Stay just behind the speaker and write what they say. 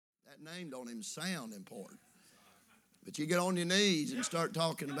that name don't even sound important. But you get on your knees and start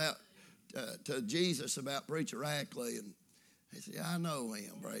talking about to Jesus about Preacher Ackley, and he said, I know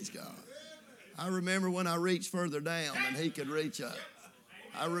him, praise God. I remember when I reached further down than he could reach up.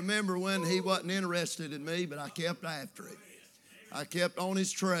 I remember when he wasn't interested in me, but I kept after him. I kept on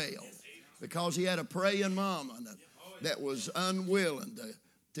his trail because he had a praying mama that was unwilling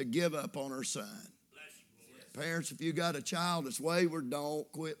to give up on her son. Parents, if you got a child that's wayward, don't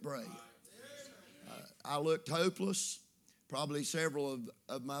quit praying. I looked hopeless. Probably several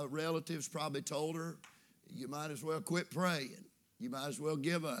of my relatives probably told her, you might as well quit praying. You might as well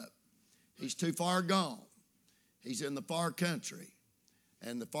give up. He's too far gone. He's in the far country,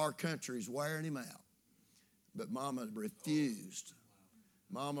 and the far country is wearing him out. But Mama refused.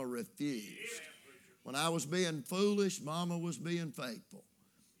 Mama refused. When I was being foolish, Mama was being faithful.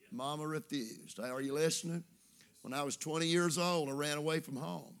 Mama refused. Are you listening? When I was 20 years old, I ran away from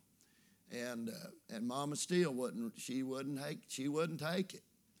home. And Mama still wouldn't take it.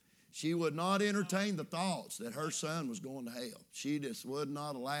 She would not entertain the thoughts that her son was going to hell. She just would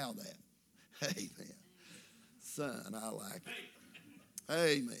not allow that. Amen. Son, I like it.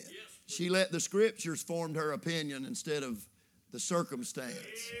 Amen. She let the scriptures form her opinion instead of the circumstance.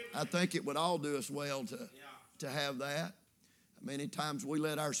 I think it would all do us well to have that. Many times we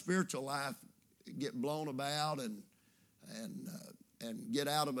let our spiritual life get blown about and get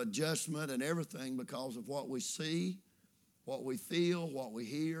out of adjustment and everything because of what we see, what we feel, what we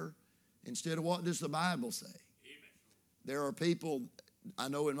hear, instead of what does the Bible say. Amen. There are people, I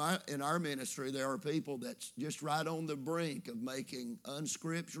know in our ministry, there are people that's just right on the brink of making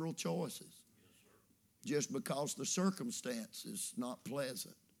unscriptural choices. Yes, just because the circumstance is not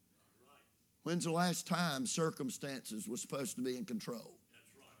pleasant. Right. When's the last time circumstances was supposed to be in control?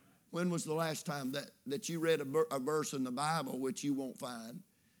 When was the last time that you read a verse in the Bible, which you won't find,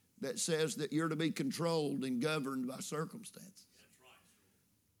 that says that you're to be controlled and governed by circumstances?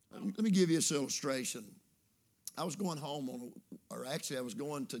 That's right. Let me give you this illustration. I was going home I was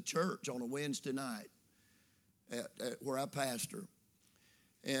going to church on a Wednesday night at where I pastor.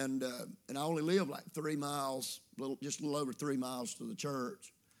 And I only live like 3 miles, just a little over 3 miles to the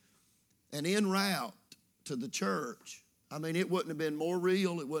church. And en route to the church, I mean, it wouldn't have been more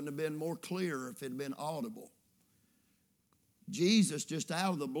real, it wouldn't have been more clear if it had been audible. Jesus, just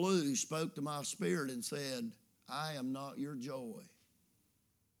out of the blue, spoke to my spirit and said, I am not your joy.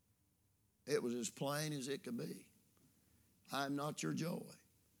 It was as plain as it could be. I am not your joy.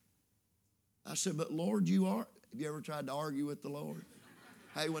 I said, but Lord, you are. Have you ever tried to argue with the Lord?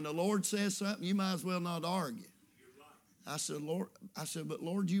 Hey, when the Lord says something, you might as well not argue. I said, but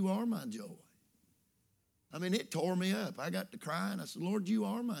Lord, you are my joy. I mean, it tore me up. I got to crying. I said, Lord, you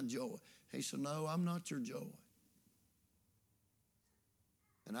are my joy. He said, no, I'm not your joy.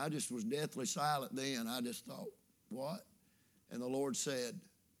 And I just was deathly silent then. I just thought, what? And the Lord said,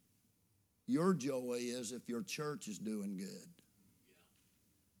 your joy is if your church is doing good.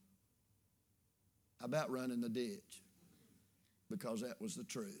 How about running the ditch? Because that was the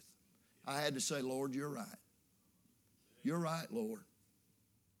truth. I had to say, Lord, you're right. You're right, Lord.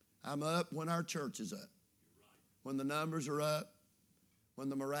 I'm up when our church is up. When the numbers are up, when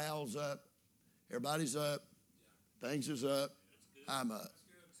the morale's up, everybody's up, things is up, I'm up.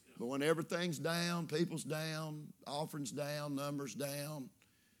 But when everything's down, people's down, offering's down, numbers down,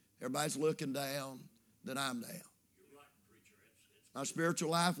 everybody's looking down, then I'm down. My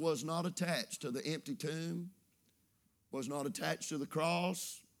spiritual life was not attached to the empty tomb, was not attached to the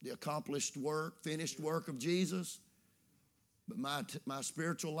cross, the accomplished work, finished work of Jesus. But my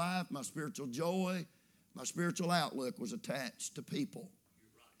spiritual life, my spiritual joy, my spiritual outlook was attached to people.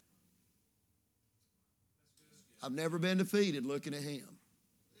 I've never been defeated looking at him.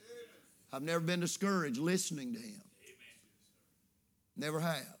 I've never been discouraged listening to him. Never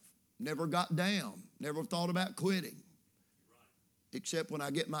have. Never got down. Never thought about quitting. Except when I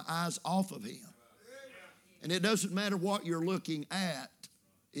get my eyes off of him. And it doesn't matter what you're looking at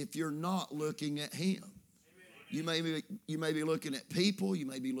if you're not looking at him. You may be looking at people. You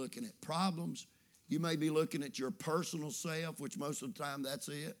may be looking at problems. You may be looking at your personal self, which most of the time that's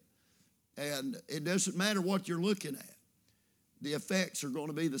it. And it doesn't matter what you're looking at. The effects are going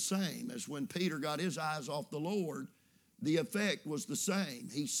to be the same as when Peter got his eyes off the Lord. The effect was the same.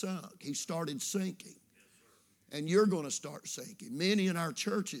 He sunk. He started sinking. And you're going to start sinking. Many in our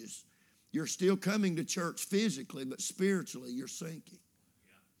churches, you're still coming to church physically, but spiritually you're sinking.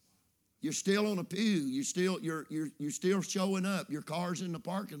 You're still on a pew. You're still showing up. Your car's in the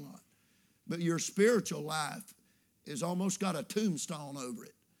parking lot. But your spiritual life has almost got a tombstone over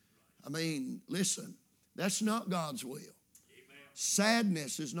it. I mean, listen, that's not God's will.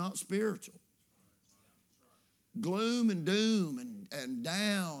 Sadness is not spiritual. Gloom and doom and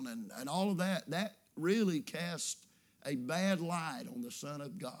down and all of that, that really casts a bad light on the Son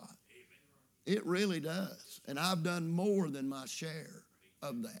of God. It really does. And I've done more than my share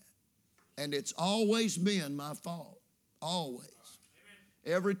of that. And it's always been my fault. Always.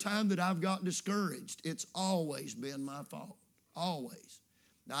 Every time that I've got discouraged, it's always been my fault. Always.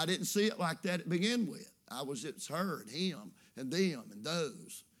 Now, I didn't see it like that to begin with. It's her and him and them and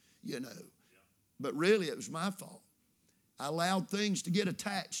those, you know. But really, it was my fault. I allowed things to get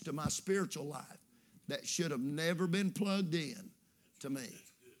attached to my spiritual life that should have never been plugged in to me.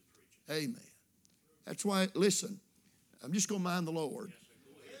 Amen. That's why, listen, I'm just going to mind the Lord.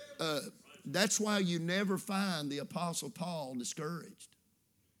 That's why you never find the Apostle Paul discouraged.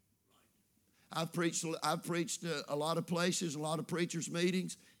 I've preached a lot of places, a lot of preachers'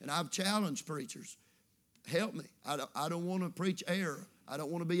 meetings, and I've challenged preachers. Help me. I don't want to preach error. I don't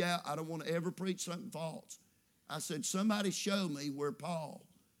want to be out. I don't want to ever preach something false. I said, somebody show me where Paul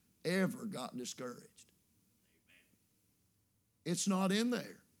ever got discouraged. It's not in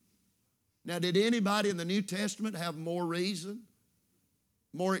there. Now, did anybody in the New Testament have more reason,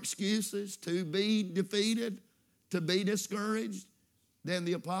 more excuses to be defeated, to be discouraged than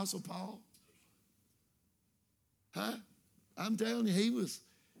the Apostle Paul? Huh? I'm telling you, he was.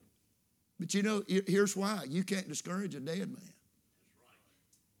 But you know, here's why. You can't discourage a dead man.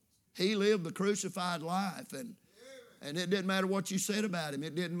 He lived the crucified life, and it didn't matter what you said about him.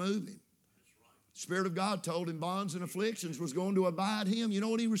 It didn't move him. The Spirit of God told him bonds and afflictions was going to abide him. You know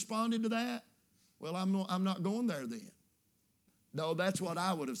what he responded to that? Well, I'm not going there then. No, that's what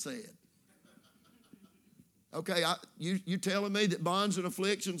I would have said. Okay, you telling me that bonds and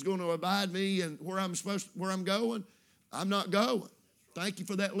afflictions going to abide me and where I'm going? I'm not going. Thank you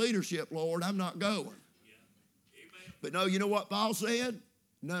for that leadership, Lord. I'm not going. But no, you know what Paul said?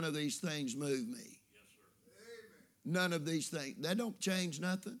 None of these things move me. None of these things. That don't change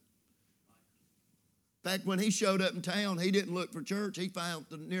nothing. In fact, when he showed up in town, he didn't look for church. He found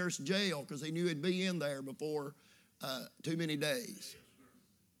the nearest jail because he knew he'd be in there before too many days.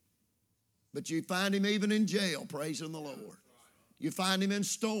 But you find him even in jail, praising the Lord. You find him in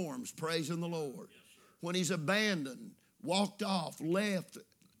storms, praising the Lord. When he's abandoned, walked off, left,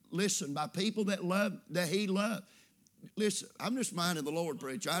 listen, by people that he loved. Listen, I'm just minding the Lord,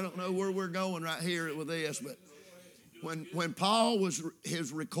 preacher. I don't know where we're going right here with this, but when Paul was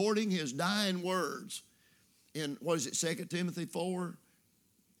recording his dying words in, 2 Timothy 4,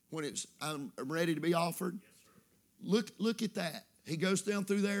 when it's, I'm ready to be offered. Look at that. He goes down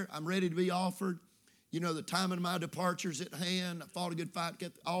through there, I'm ready to be offered. You know, the time of my departure's at hand. I fought a good fight,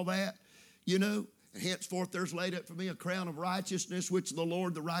 get all that, you know. And henceforth there's laid up for me a crown of righteousness, which the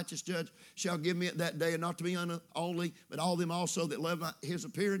Lord, the righteous judge, shall give me at that day, and not to me only, but all them also that love his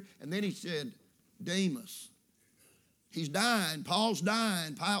appearing. And then he said, Demas. He's dying. Paul's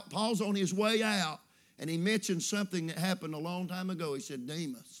dying. Paul's on his way out. And he mentioned something that happened a long time ago. He said,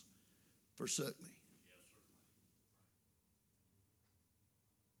 Demas forsook me.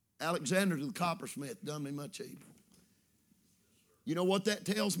 Alexander the coppersmith done me much evil. You know what that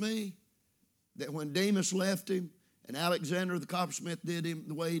tells me? That when Demas left him and Alexander the coppersmith did him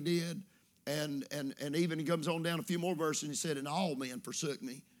the way he did, and even he comes on down a few more verses and he said, and all men forsook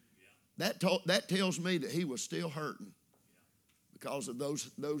me. That tells me that he was still hurting because of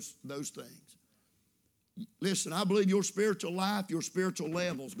those things. Listen, I believe your spiritual life, your spiritual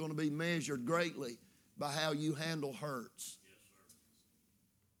level is going to be measured greatly by how you handle hurts.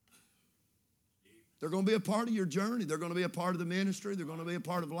 They're going to be a part of your journey. They're going to be a part of the ministry. They're going to be a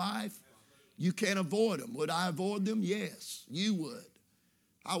part of life. You can't avoid them. Would I avoid them? Yes, you would.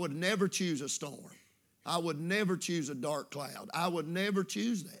 I would never choose a storm. I would never choose a dark cloud. I would never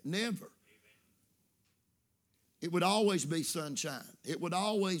choose that. Never. It would always be sunshine. It would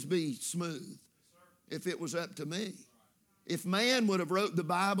always be smooth if it was up to me. If man would have wrote the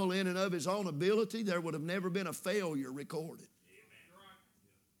Bible in and of his own ability, there would have never been a failure recorded.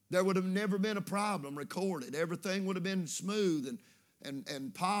 There would have never been a problem recorded. Everything would have been smooth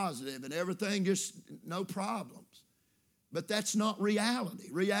and positive and everything, just no problems. But that's not reality.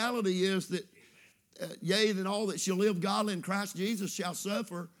 Reality is that, yea, then all that shall live godly in Christ Jesus shall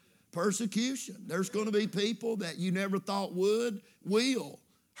suffer persecution. There's going to be people that you never thought will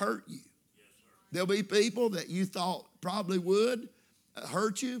hurt you. There'll be people that you thought probably would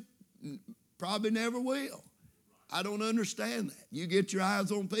hurt you, probably never will. I don't understand that. You get your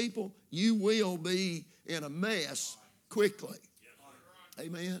eyes on people, you will be in a mess quickly.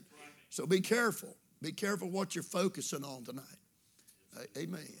 Amen. So be careful. Be careful what you're focusing on tonight.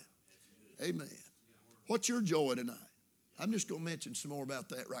 Amen. Amen. What's your joy tonight? I'm just going to mention some more about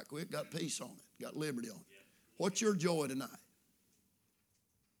that right quick. Got peace on it. Got liberty on it. What's your joy tonight?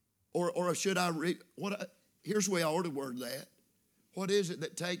 Or should I read? Here's the way I ought to word that. What is it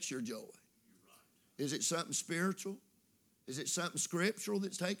that takes your joy? Is it something spiritual? Is it something scriptural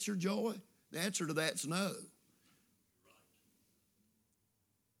that takes your joy? The answer to that's no.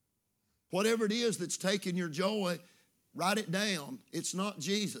 Whatever it is that's taking your joy, write it down. It's not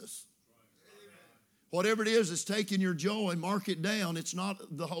Jesus. Whatever it is that's taking your joy, mark it down. It's not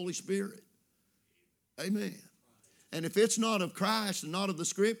the Holy Spirit. Amen. And if it's not of Christ and not of the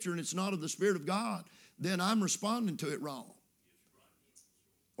Scripture and it's not of the Spirit of God, then I'm responding to it wrong.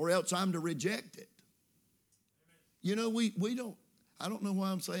 Or else I'm to reject it. You know, we don't, I don't know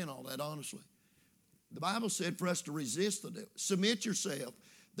why I'm saying all that, honestly. The Bible said for us to resist the devil. Submit yourself,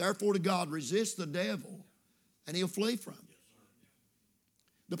 therefore, to God. Resist the devil, and he'll flee from you.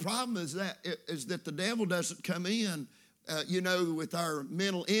 The problem is that the devil doesn't come in, with our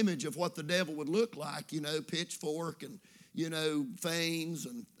mental image of what the devil would look like, pitchfork and, fangs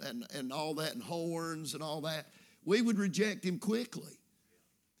and all that, and horns and all that. We would reject him quickly.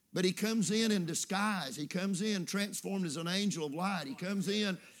 But he comes in disguise. He comes in transformed as an angel of light. He comes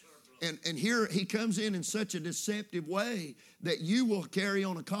in, and here he comes in such a deceptive way that you will carry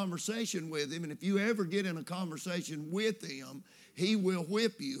on a conversation with him. And if you ever get in a conversation with him, he will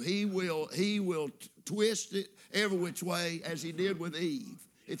whip you. He will twist it every which way as he did with Eve.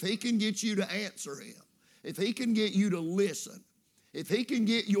 If he can get you to answer him, if he can get you to listen, if he can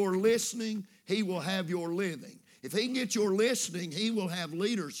get your listening, he will have your living. If he can get your listening, he will have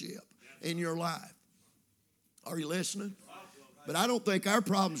leadership in your life. Are you listening? But I don't think our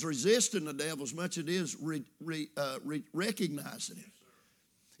problem's resisting the devil as much as it is recognizing him.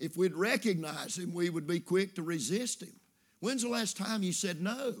 If we'd recognize him, we would be quick to resist him. When's the last time you said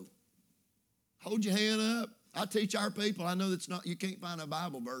no? Hold your hand up. I teach our people, I know that's not, you can't find a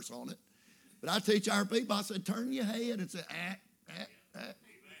Bible verse on it, but I teach our people, I said, turn your head and say,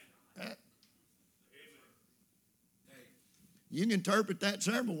 You can interpret that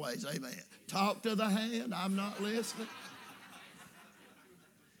several ways, amen. Talk to the hand, I'm not listening.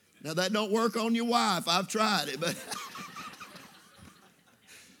 Now, that don't work on your wife. I've tried it, but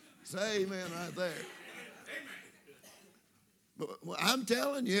say amen right there. But I'm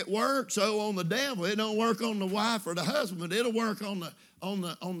telling you, it works. So on the devil, it don't work on the wife or the husband, but it'll work on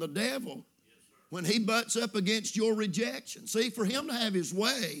the devil when he butts up against your rejection. See, for him to have his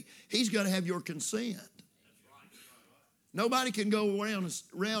way, he's got to have your consent. Nobody can go around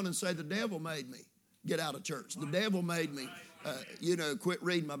and say, the devil made me get out of church. The devil made me, quit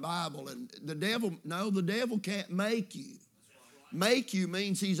reading my Bible. And the devil can't make you. Make you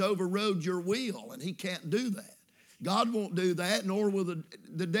means he's overrode your will, and he can't do that. God won't do that, nor will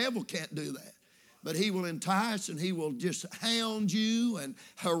the devil can't do that. But he will entice, and he will just hound you and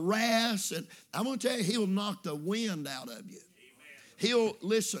harass. And I'm going to tell you, he'll knock the wind out of you.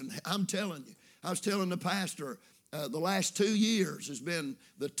 Listen, I'm telling you. I was telling the pastor, the last 2 years has been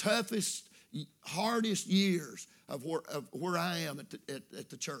the toughest, hardest years of where I am at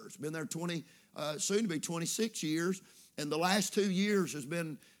the church. Been there soon to be 26 years, and the last 2 years has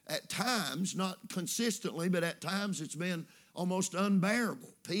been at times, not consistently, but at times it's been almost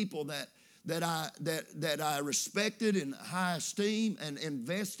unbearable. People that I respected in high esteem and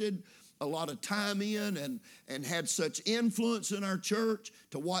invested a lot of time in and had such influence in our church,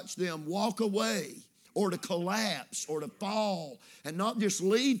 to watch them walk away or to collapse or to fall and not just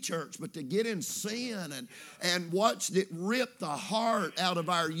leave church, but to get in sin and watch it rip the heart out of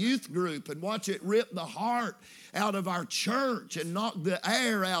our youth group and watch it rip the heart out of our church and knock the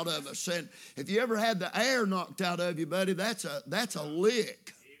air out of us. And if you ever had the air knocked out of you, buddy, that's a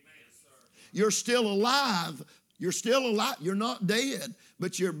lick. You're still alive. You're still alive. You're not dead,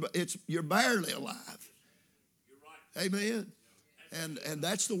 but you're barely alive. Amen. And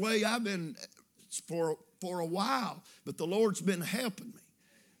that's the way I've been for a while, but the Lord's been helping me.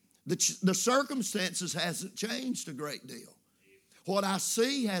 The circumstances hasn't changed a great deal. What I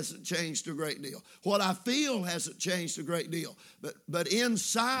see hasn't changed a great deal. What I feel hasn't changed a great deal. But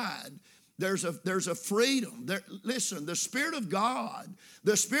inside, there's a freedom. Listen, the Spirit of God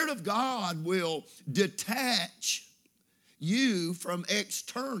will detach you from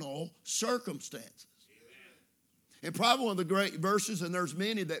external circumstances. And probably one of the great verses, and there's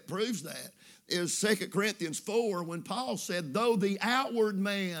many that proves that, is 2 Corinthians 4, when Paul said, though the outward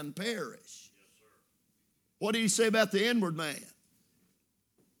man perish. What did he say about the inward man?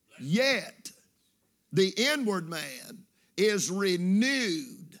 Yet the inward man is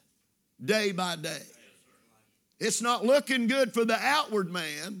renewed day by day. It's not looking good for the outward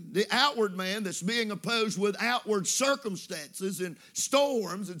man that's being opposed with outward circumstances and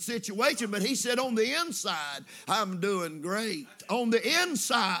storms and situations. But he said, on the inside, I'm doing great. On the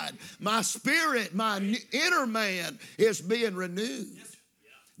inside, my spirit, my inner man is being renewed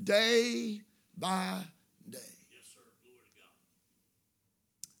day by day.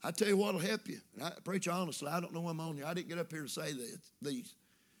 I tell you what will help you. And I preach honestly, I don't know why I'm on here. I didn't get up here to say these.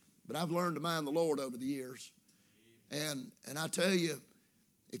 But I've learned to mind the Lord over the years. And I tell you,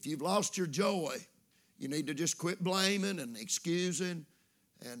 if you've lost your joy, you need to just quit blaming and excusing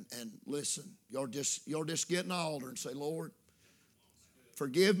and listen. You're just get an altar and say, Lord,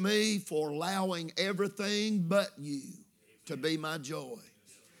 forgive me for allowing everything but you to be my joy.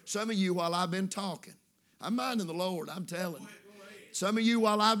 Some of you, while I've been talking, I'm minding the Lord, I'm telling you. Some of you,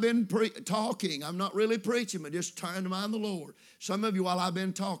 while I've been talking, I'm not really preaching, but just trying to mind the Lord. Some of you, while I've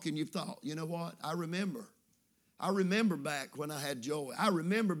been talking, you've thought, you know what? I remember back when I had joy. I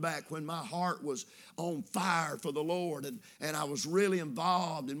remember back when my heart was on fire for the Lord and I was really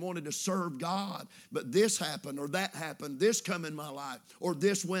involved and wanted to serve God. But this happened or that happened, this come in my life or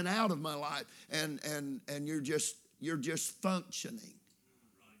this went out of my life and you're just functioning.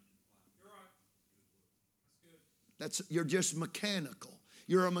 You're just mechanical.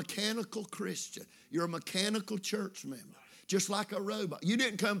 You're a mechanical Christian. You're a mechanical church member. Just like a robot. You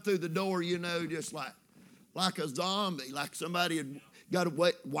didn't come through the door, just like a zombie, like somebody had got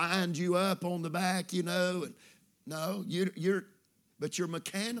to wind you up on the back, and no, but you're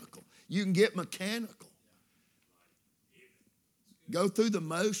mechanical. You can get mechanical. Go through the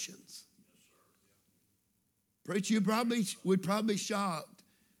motions. Preacher, would probably be shocked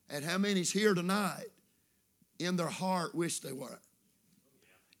at how many's here tonight in their heart wish they were.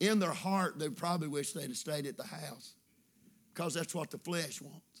 In their heart, they probably wish they'd have stayed at the house because that's what the flesh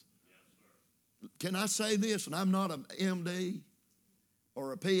wants. Can I say this? And I'm not an MD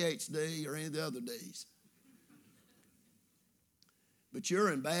or a PhD or any of the other Ds. But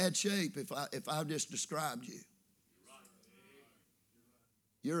you're in bad shape if I just described you.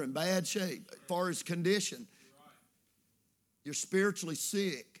 You're in bad shape as far as condition. You're spiritually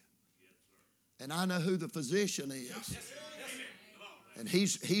sick. And I know who the physician is. And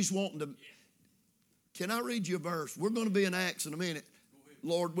he's wanting to. Can I read you a verse? We're going to be in Acts in a minute,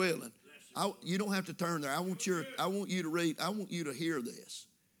 Lord willing. You don't have to turn there. I want you to read. I want you to hear this.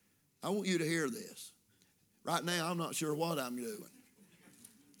 I want you to hear this. Right now, I'm not sure what I'm doing.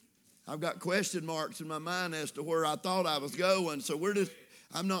 I've got question marks in my mind as to where I thought I was going. So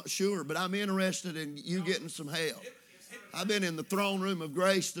I'm not sure, but I'm interested in you getting some help. I've been in the throne room of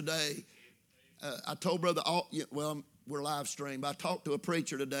grace today. I told Brother, we're live stream, but I talked to a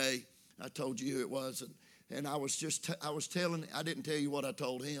preacher today. I told you who it was, and I was telling. I didn't tell you what I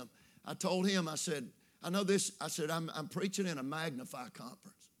told him. I told him, I said, I know this. I said, I'm preaching in a Magnify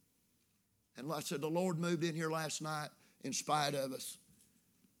conference, and I said the Lord moved in here last night in spite of us,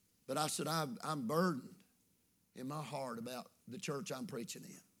 but I said I'm burdened in my heart about the church I'm preaching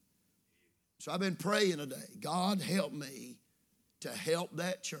in. So I've been praying today. God help me to help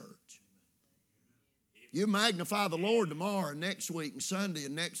that church. You magnify the Lord tomorrow and next week and Sunday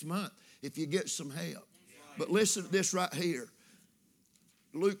and next month if you get some help. But listen to this right here.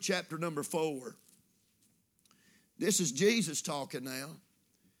 Luke chapter number 4. This is Jesus talking now.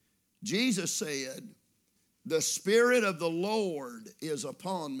 Jesus said, the Spirit of the Lord is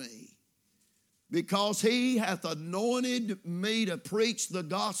upon me because he hath anointed me to preach the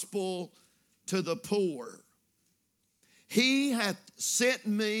gospel to the poor. He hath sent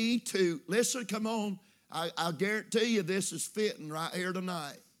me to, listen, come on. I guarantee you this is fitting right here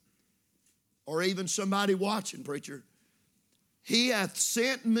tonight. Or even somebody watching, preacher. He hath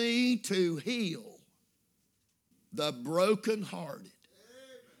sent me to heal the brokenhearted.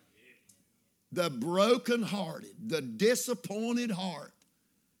 The brokenhearted, the disappointed heart,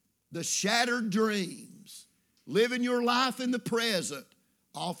 the shattered dreams, living your life in the present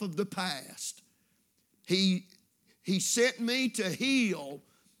off of the past. He sent me to heal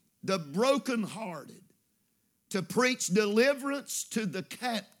the brokenhearted, to preach deliverance to the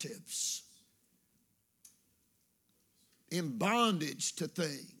captives, in bondage to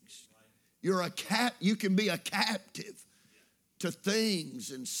things. You can be a captive to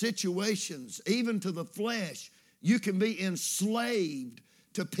things and situations, even to the flesh. You can be enslaved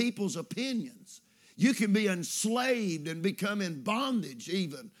to people's opinions. You can be enslaved and become in bondage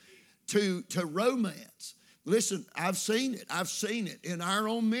even to romance. Listen, I've seen it. I've seen it in our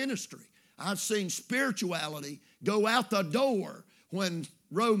own ministry. I've seen spirituality go out the door when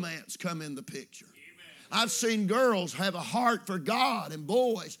romance come in the picture. I've seen girls have a heart for God and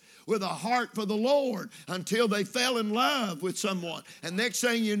boys with a heart for the Lord until they fell in love with someone. And next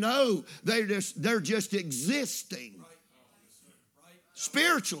thing you know, they're just existing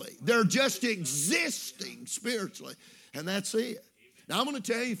spiritually. They're just existing spiritually. And that's it. Now, I'm going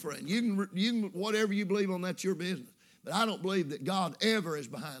to tell you, friend, you can whatever you believe on, that's your business. But I don't believe that God ever is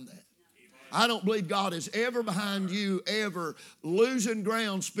behind that. I don't believe God is ever behind you, ever losing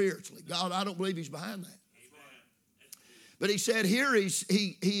ground spiritually. God, I don't believe He's behind that. But He said here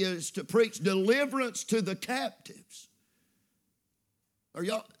He is to preach deliverance to the captives. Are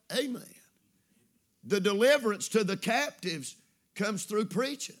y'all? Amen. The deliverance to the captives comes through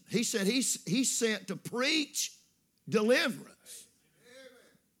preaching. He said He's sent to preach deliverance.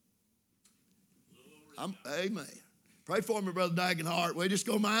 Amen. Pray for me, Brother Dagenhart. We just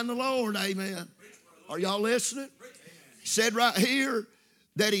go mind the Lord. Amen. Are y'all listening? He said right here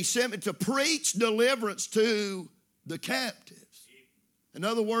that He sent me to preach deliverance to the captives. In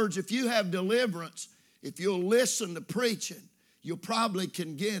other words, if you have deliverance, if you'll listen to preaching, you probably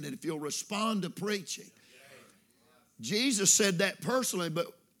can get it if you'll respond to preaching. Jesus said that personally, but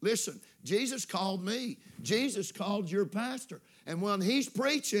listen, Jesus called me. Jesus called your pastor. And when he's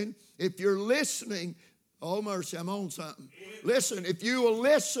preaching, if you're listening, oh mercy, I'm on something. Listen, if you will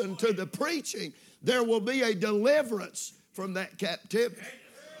listen to the preaching, there will be a deliverance from that captivity.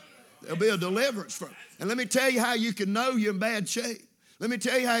 There'll be a deliverance from it. And let me tell you how you can know you're in bad shape. Let me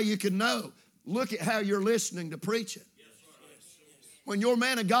tell you how you can know. Look at how you're listening to preaching. When your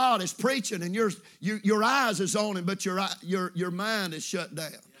man of God is preaching and your eyes is on him, but your mind is shut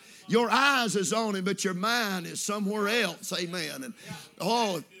down. Your eyes is on him, but your mind is somewhere else. Amen. And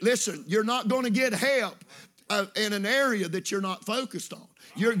oh, listen, you're not going to get help in an area that you're not focused on.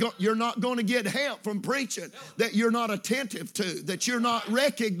 You're not going to get help from preaching that you're not attentive to, that you're not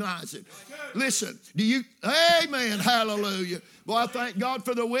recognizing. Listen, amen, hallelujah. Boy, I thank God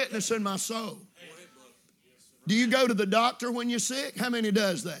for the witness in my soul. Do you go to the doctor when you're sick? How many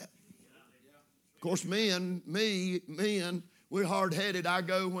does that? Of course, men, we're hard-headed. I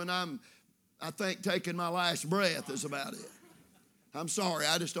go when I think taking my last breath is about it. I'm sorry,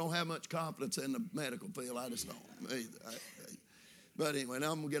 I just don't have much confidence in the medical field. I just don't. But anyway,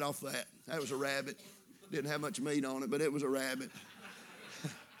 now I'm going to get off that. That was a rabbit. Didn't have much meat on it, but it was a rabbit.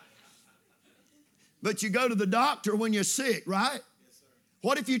 But you go to the doctor when you're sick, right? Yes, sir.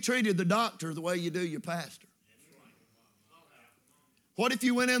 What if you treated the doctor the way you do your pastor? What if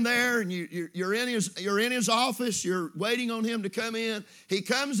you went in there and you're in his office, you're waiting on him to come in. He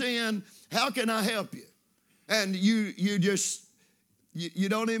comes in, how can I help you? And you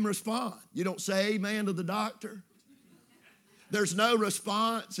don't even respond. You don't say amen to the doctor. There's no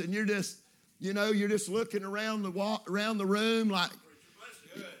response, and you're just looking around the room like,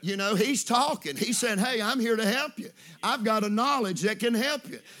 he's talking. He said, hey, I'm here to help you. I've got a knowledge that can help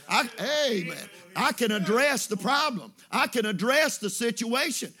you. Amen. I can address the problem. I can address the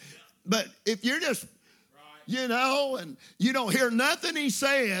situation. But if you're just, and you don't hear nothing he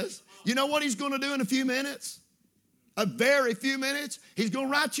says, you know what he's going to do in a few minutes? A very few minutes, he's going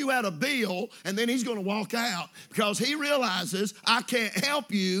to write you out a bill, and then he's going to walk out because he realizes I can't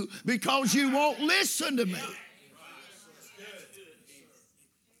help you because you won't listen to me.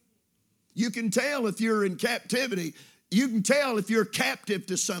 You can tell if you're in captivity. You can tell if you're captive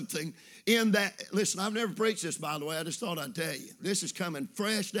to something in that. Listen, I've never preached this, by the way. I just thought I'd tell you. This is coming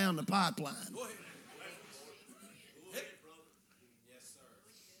fresh down the pipeline.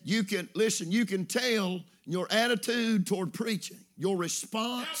 You can tell your attitude toward preaching, your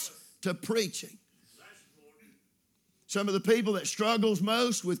response to preaching. Some of the people that struggles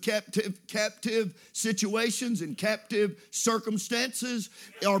most with captive situations and captive circumstances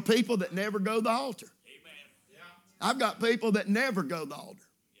are people that never go to the altar. I've got people that never go to the altar.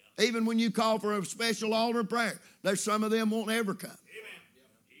 Even when you call for a special altar prayer, there's some of them won't ever come.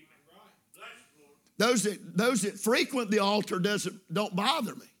 Those that frequent the altar don't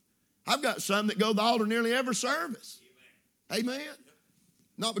bother me. I've got some that go to the altar nearly every service. Amen.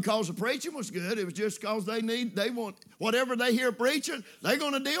 Not because the preaching was good. It was just because they want whatever they hear preaching, they're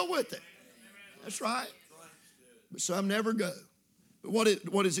going to deal with it. That's right. But some never go. But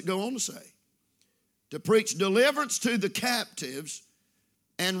what does it go on to say? To preach deliverance to the captives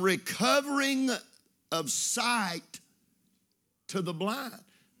and recovering of sight to the blind.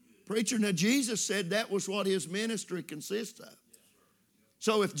 Preacher, now Jesus said that was what his ministry consists of.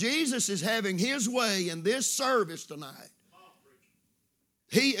 So if Jesus is having his way in this service tonight,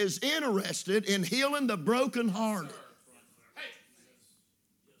 he is interested in healing the brokenhearted.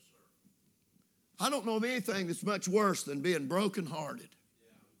 I don't know of anything that's much worse than being brokenhearted.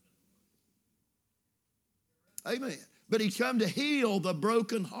 Amen. But he's come to heal the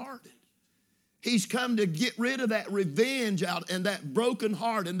brokenhearted. He's come to get rid of that revenge out and that broken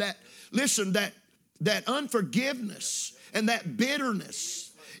heart and that, listen, that unforgiveness and that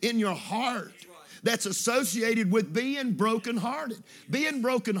bitterness in your heart that's associated with being brokenhearted. Being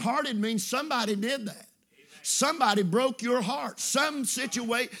brokenhearted means somebody did that. Somebody broke your heart.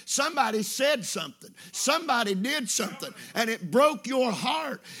 Somebody said something. Somebody did something, and it broke your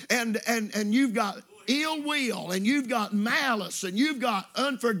heart. And you've got ill will, and you've got malice, and you've got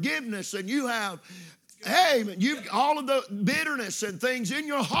unforgiveness, and you have, you've all of the bitterness and things in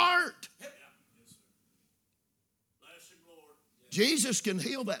your heart. Jesus can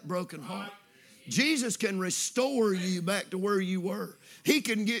heal that broken heart. Jesus can restore you back to where you were. He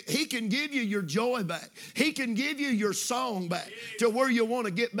can give you your joy back. He can give you your song back to where you want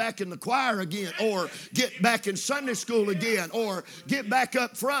to get back in the choir again, or get back in Sunday school again, or get back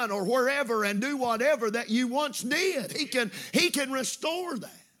up front or wherever and do whatever that you once did. He can restore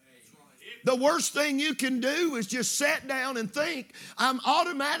that. The worst thing you can do is just sit down and think, I'm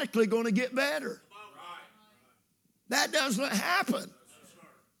automatically going to get better. That doesn't happen.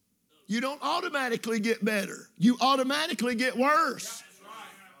 You don't automatically get better. You automatically get worse.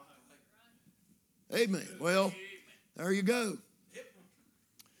 Amen. Well, there you go.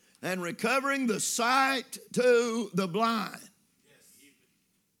 And recovering the sight to the blind.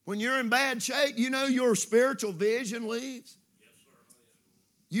 When you're in bad shape, you know your spiritual vision leaves.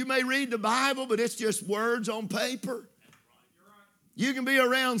 You may read the Bible, but it's just words on paper. You can be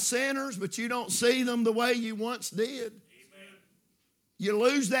around sinners, but you don't see them the way you once did. You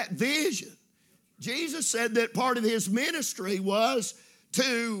lose that vision. Jesus said that part of his ministry was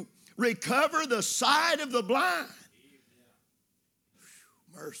to recover the sight of the blind.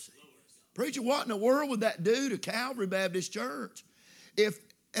 Whew, mercy. Preacher, what in the world would that do to Calvary Baptist Church?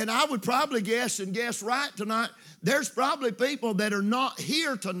 And I would probably guess right tonight, there's probably people that are not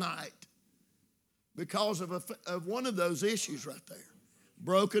here tonight because of one of those issues right there.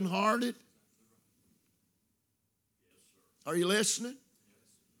 Brokenhearted. Are you listening?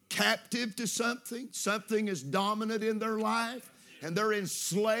 Captive to something. Something is dominant in their life and they're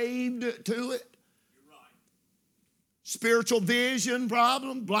enslaved to it. Spiritual vision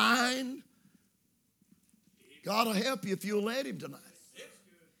problem, blind. God will help you if you'll let him tonight.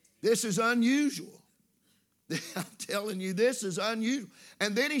 This is unusual. I'm telling you, this is unusual.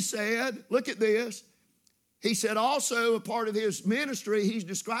 And then he said, look at this. He said also, a part of his ministry he's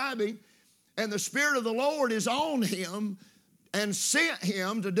describing, and the Spirit of the Lord is on him and sent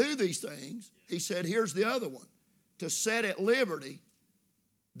him to do these things. He said, here's the other one, to set at liberty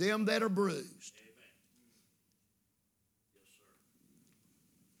them that are bruised.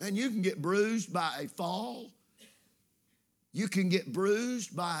 And you can get bruised by a fall. You can get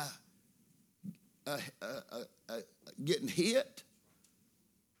bruised by getting hit.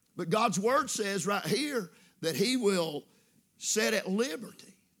 But God's word says right here that he will set at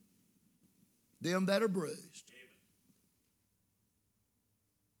liberty them that are bruised.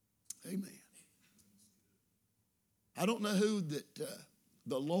 Amen. I don't know who that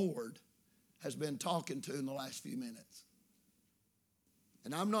the Lord has been talking to in the last few minutes.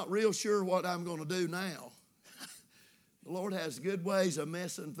 And I'm not real sure what I'm going to do now. The Lord has good ways of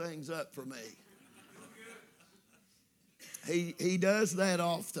messing things up for me. He does that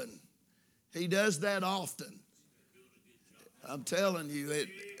often. He does that often. I'm telling you,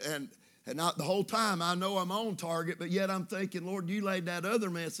 and not the whole time I know I'm on target, but yet I'm thinking, Lord, you laid that other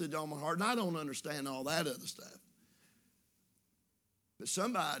message on my heart, and I don't understand all that other stuff. But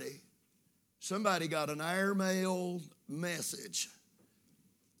somebody got an airmail message.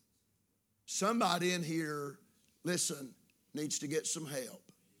 Somebody in here, listen, needs to get some help.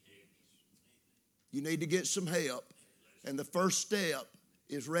 You need to get some help. And the first step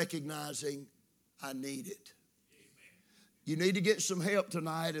is recognizing I need it. You need to get some help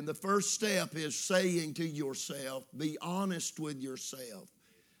tonight, and the first step is saying to yourself, be honest with yourself.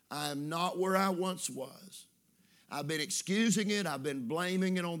 I am not where I once was. I've been excusing it. I've been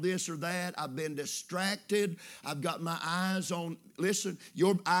blaming it on this or that. I've been distracted. I've got my eyes on, listen,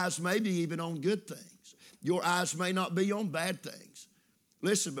 your eyes may be even on good things. Your eyes may not be on bad things.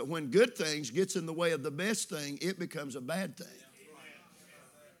 Listen, but when good things gets in the way of the best thing, it becomes a bad thing.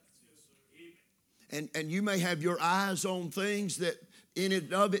 And you may have your eyes on things that in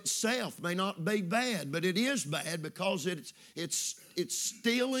and of itself may not be bad, but it is bad because it's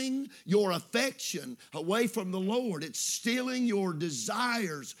stealing your affection away from the Lord. It's stealing your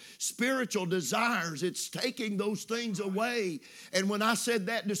desires, spiritual desires. It's taking those things away. And when I said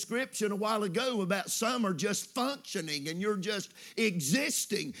that description a while ago about some are just functioning and you're just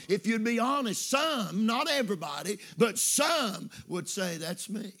existing, if you'd be honest, some, not everybody, but some would say, that's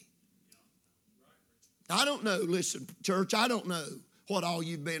me. I don't know, listen, church, I don't know what all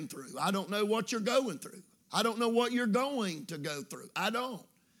you've been through. I don't know what you're going through. I don't know what you're going to go through. I don't.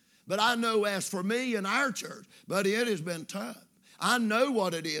 But I know as for me and our church, buddy, it has been tough. I know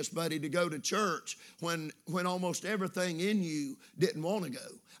what it is, buddy, to go to church when almost everything in you didn't want to go.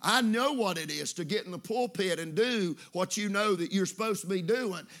 I know what it is to get in the pulpit and do what you know that you're supposed to be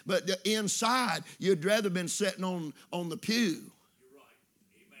doing, but inside you'd rather been sitting on the pew.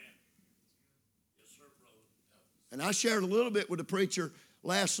 And I shared a little bit with the preacher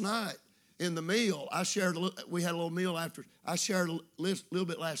last night in the meal. We had a little meal after. I shared a little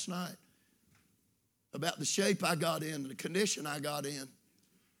bit last night about the shape I got in, the condition I got in.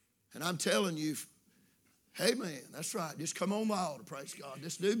 And I'm telling you, hey man, that's right. Just come on the altar, praise God.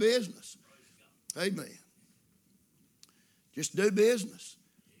 Just do business. Amen. Just do business.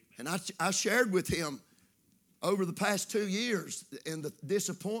 And I shared with him over the past 2 years and the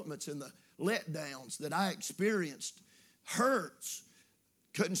disappointments and the letdowns that I experienced, hurts,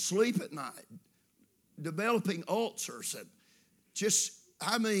 couldn't sleep at night, developing ulcers, and just,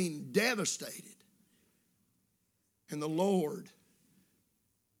 devastated. And the Lord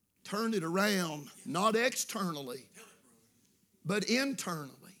turned it around, not externally, but internally.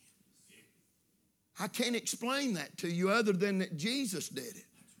 I can't explain that to you other than that Jesus did it.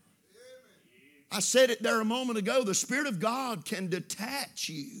 I said it there a moment ago. The Spirit of God can detach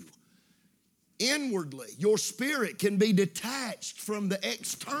you inwardly. Your spirit can be detached from the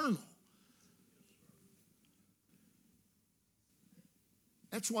external.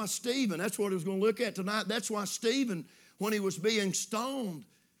 That's why Stephen, that's what I was going to look at tonight. That's why Stephen, when he was being stoned,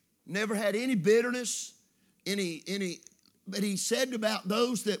 never had any bitterness, but he said about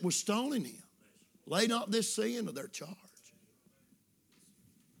those that were stoning him, lay not this sin of their charge.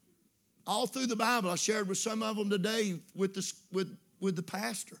 All through the Bible, I shared with some of them today with the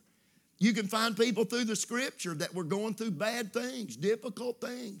pastor. You can find people through the Scripture that were going through bad things, difficult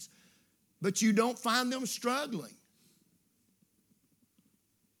things, but you don't find them struggling.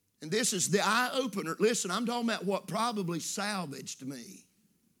 And this is the eye-opener. Listen, I'm talking about what probably salvaged me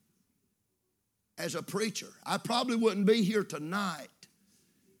as a preacher. I probably wouldn't be here tonight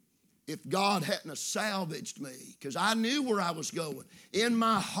if God hadn't salvaged me, because I knew where I was going. In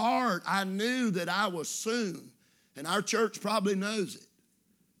my heart, I knew that I was soon, and our church probably knows it.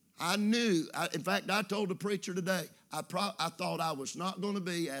 I knew, in fact, I told the preacher today, I thought I was not going to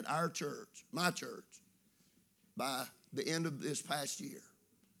be at our church, my church, by the end of this past year.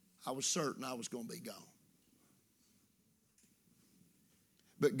 I was certain I was going to be gone.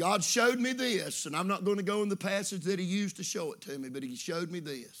 But God showed me this, and I'm not going to go in the passage that he used to show it to me, but he showed me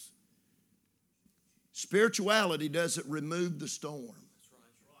this. Spirituality doesn't remove the storm.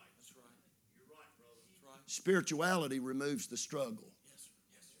 That's right. You're right, brother. That's right. Spirituality removes the struggle.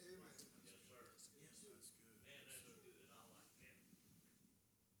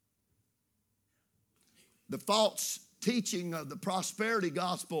 The false teaching of the prosperity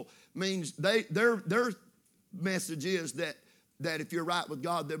gospel means their message is that if you're right with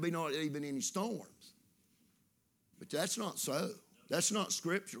God, there'll be not even any storms. But that's not so. That's not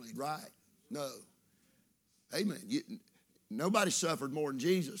scripturally right. No. Amen. Nobody suffered more than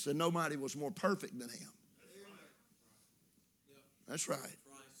Jesus, and nobody was more perfect than him. That's right.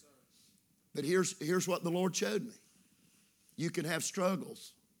 But here's what the Lord showed me. You can have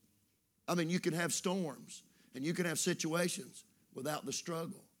struggles. You can have storms, and you can have situations without the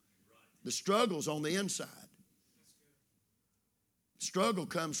struggle. The struggle's on the inside. Struggle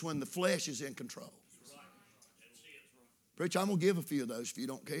comes when the flesh is in control. Preacher, I'm going to give a few of those if you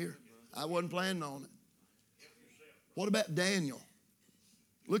don't care. I wasn't planning on it. What about Daniel?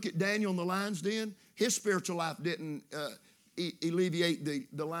 Look at Daniel in the lion's den. His spiritual life didn't alleviate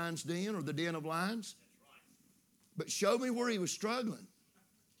the lion's den or the den of lions. But show me where he was struggling.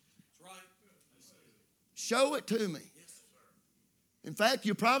 Show it to me. In fact,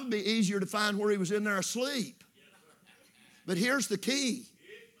 you'll probably be easier to find where he was in there asleep. But here's the key.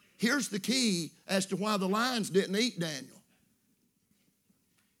 Here's the key as to why the lions didn't eat Daniel.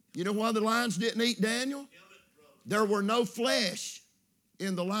 You know why the lions didn't eat Daniel? There were no flesh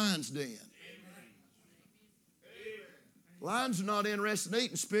in the lion's den. Lions are not interested in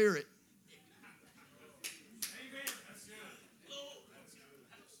eating spirit.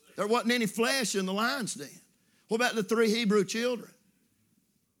 There wasn't any flesh in the lion's den. What about the 3 Hebrew children?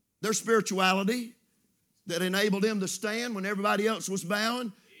 Their spirituality that enabled them to stand when everybody else was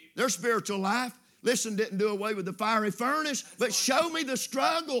bowing. Their spiritual life, listen, didn't do away with the fiery furnace, but show me the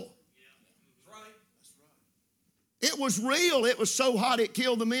struggle. It was real. It was so hot it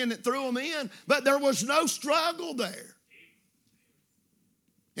killed the men that threw them in, but there was no struggle there.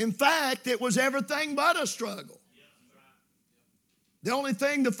 In fact, it was everything but a struggle. The only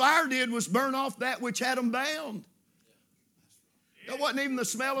thing the fire did was burn off that which had them bound. There wasn't even the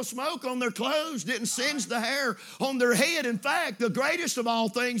smell of smoke on their clothes, didn't singe the hair on their head. In fact, the greatest of all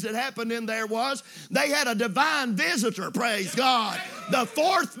things that happened in there was they had a divine visitor, praise God. The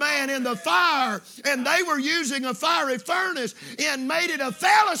 4th man in the fire, and they were using a fiery furnace and made it a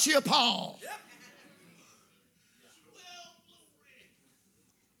fellowship hall.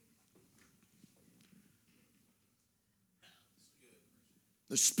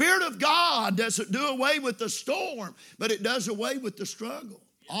 The Spirit of God doesn't do away with the storm, but it does away with the struggle.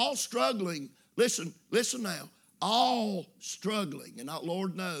 All struggling, listen now, all struggling, and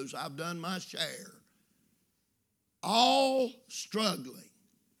Lord knows I've done my share. All struggling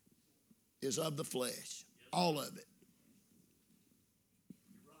is of the flesh, all of it.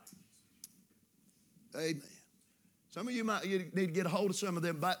 Amen. Some of you need to get a hold of some of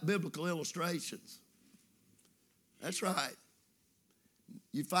them biblical illustrations. That's right.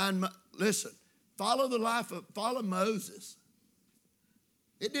 You find, listen, follow Moses.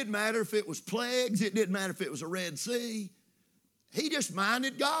 It didn't matter if it was plagues. It didn't matter if it was a Red Sea. He just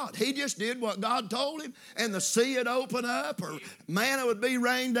minded God. He just did what God told him, and the sea would open up, or manna would be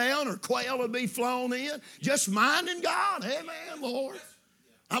rained down, or quail would be flown in. Just minding God. Amen, Lord.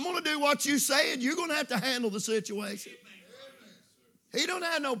 I'm going to do what you said. You're going to have to handle the situation. He don't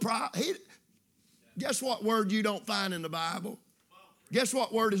have no problem. Guess what word you don't find in the Bible? Guess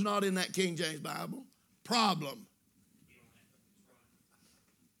what word is not in that King James Bible? Problem.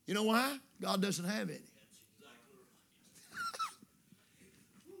 You know why? God doesn't have any.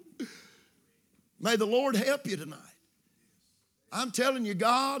 May the Lord help you tonight. I'm telling you,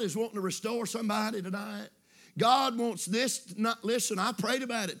 God is wanting to restore somebody tonight. God wants this. Listen, I prayed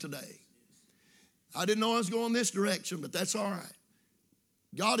about it today. I didn't know I was going this direction, but that's all right.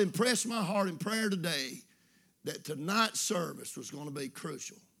 God impressed my heart in prayer today that tonight's service was going to be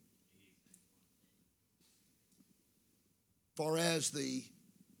crucial for as the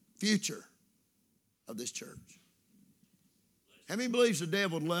future of this church. How many believes the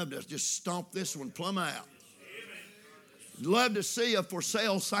devil would love to just stomp this one plumb out? Love to see a for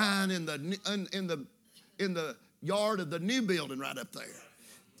sale sign in the yard of the new building right up there.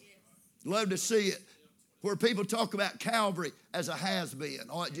 Love to see it where people talk about Calvary as a has-been.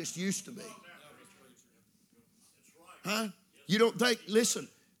 Oh, it just used to be. Huh? You don't think, listen,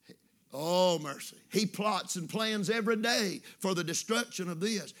 oh mercy. He plots and plans every day for the destruction of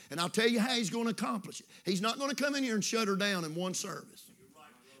this. And I'll tell you how he's going to accomplish it. He's not going to come in here and shut her down in one service.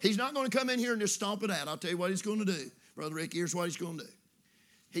 He's not going to come in here and just stomp it out. I'll tell you what he's going to do. Brother Rick, here's what he's going to do.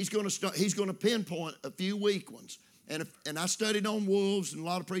 He's going to pinpoint a few weak ones. And I studied on wolves, and a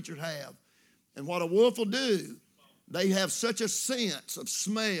lot of preachers have. And what a wolf will do, they have such a sense of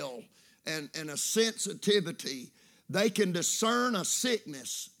smell and a sensitivity. They can discern a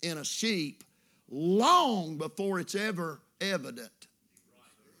sickness in a sheep long before it's ever evident.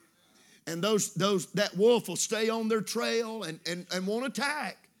 And that wolf will stay on their trail and won't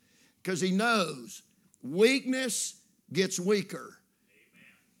attack because he knows weakness gets weaker.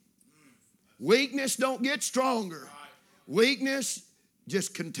 Weakness don't get stronger. Weakness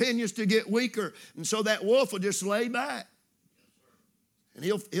just continues to get weaker. And so that wolf will just lay back. And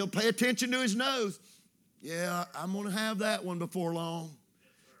he'll pay attention to his nose. Yeah, I'm going to have that one before long.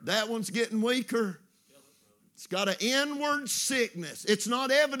 That one's getting weaker. It's got an inward sickness. It's not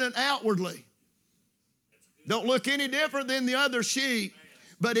evident outwardly. Don't look any different than the other sheep.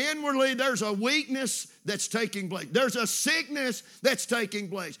 But inwardly, there's a weakness that's taking place. There's a sickness that's taking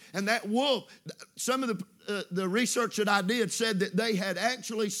place. And that wolf, some of the research that I did said that they had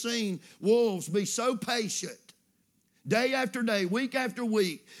actually seen wolves be so patient, day after day, week after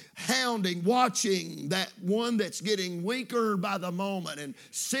week, hounding, watching that one that's getting weaker by the moment and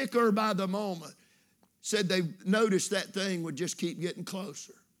sicker by the moment. Said they noticed that thing would just keep getting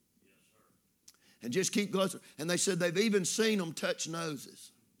closer. And just keep closer. And they said they've even seen them touch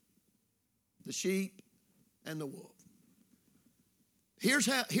noses. The sheep and the wolf. Here's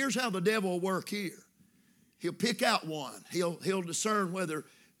how the devil will work here. He'll pick out one. He'll discern whether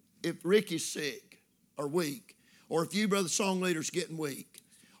if Ricky's sick or weak, or if you, brother song leader's getting weak,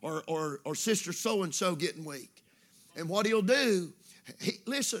 or sister so-and-so getting weak. And what he'll do,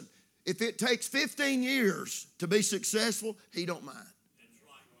 Listen, if it takes 15 years to be successful, he don't mind. That's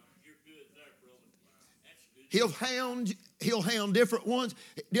right. You're good there, brother. That's good. He'll hound different ones.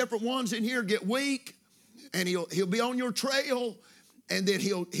 Different ones in here get weak, and he'll be on your trail, and then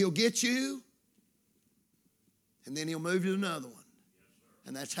he'll get you, and then he'll move to another one.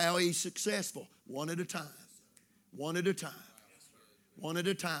 And that's how he's successful, one at a time. One at a time. One at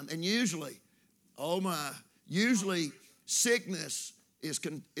a time. And usually, sickness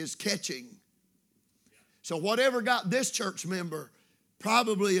is catching. So whatever got this church member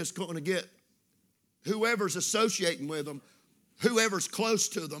probably is going to get whoever's associating with them, whoever's close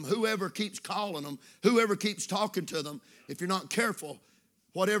to them, whoever keeps calling them, whoever keeps talking to them. If you're not careful,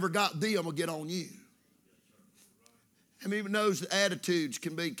 whatever got them will get on you. How many even knows that attitudes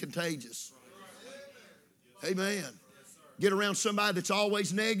can be contagious? Amen. Get around somebody that's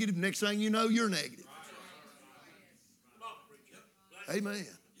always negative, next thing you know, you're negative. Amen.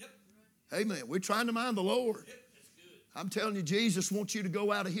 Amen. We're trying to mind the Lord. I'm telling you, Jesus wants you to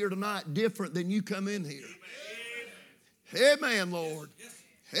go out of here tonight different than you come in here. Amen, Lord.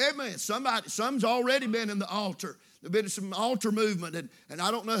 Amen. Some's already been in the altar. There's been some altar movement, and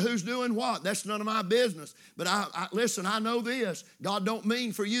I don't know who's doing what. That's none of my business. But listen, I know this. God don't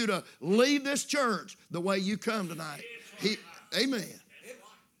mean for you to leave this church the way you come tonight. Amen.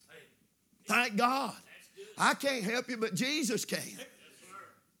 Thank God. I can't help you, but Jesus can.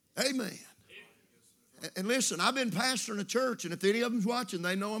 Amen. And listen, I've been pastoring a church, and if any of them's watching,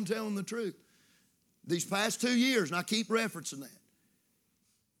 they know I'm telling the truth. These past 2 years, and I keep referencing that,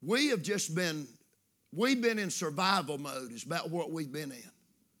 we've been in survival mode is about what we've been in.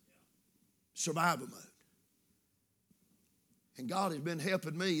 Survival mode. And God has been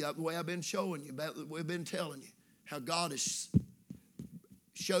helping me the way I've been showing you, about the way I've been telling you, how God has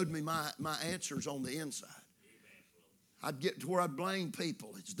showed me my answers on the inside. I'd get to where I'd blame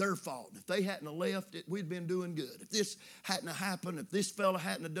people. It's their fault. If they hadn't have left it, we'd been doing good. If this hadn't have happened, if this fella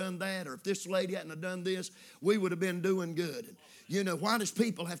hadn't have done that, or if this lady hadn't have done this, we would have been doing good. And, you know, why does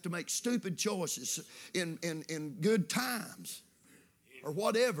people have to make stupid choices in good times or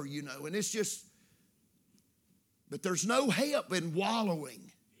whatever, you know? And it's just, but there's no help in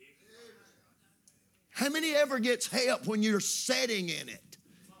wallowing. How many ever gets help when you're sitting in it?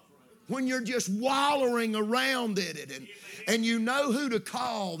 When you're just wallowing around in it, and you know who to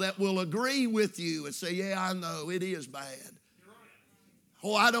call that will agree with you and say, yeah, I know, it is bad.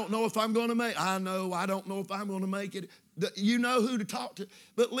 Oh, I don't know if I'm going to make it. I don't know if I'm going to make it. You know who to talk to.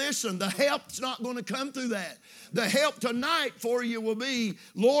 But listen, the help's not going to come through that. The help tonight for you will be,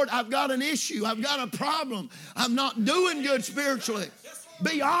 Lord, I've got an issue. I've got a problem. I'm not doing good spiritually.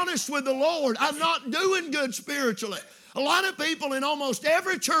 Be honest with the Lord. I'm not doing good spiritually. A lot of people in almost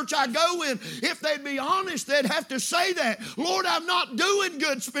every church I go in, if they'd be honest, they'd have to say that. Lord, I'm not doing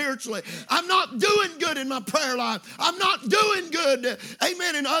good spiritually. I'm not doing good in my prayer life. I'm not doing good,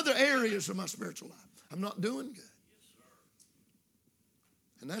 amen, in other areas of my spiritual life. I'm not doing good.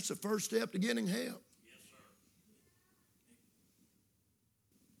 And that's the first step to getting help.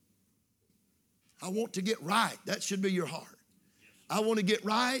 I want to get right. That should be your heart. I want to get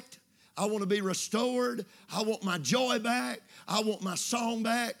right. I want to be restored. I want my joy back. I want my song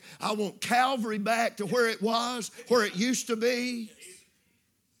back. I want Calvary back to where it was, where it used to be.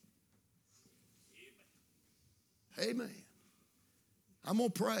 Amen. I'm going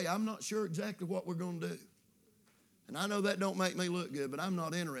to pray. I'm not sure exactly what we're going to do. And I know that don't make me look good, but I'm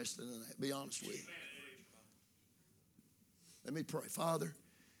not interested in that, to be honest with you. Let me pray. Father,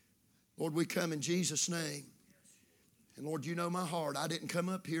 Lord, we come in Jesus' name. And Lord, you know my heart. I didn't come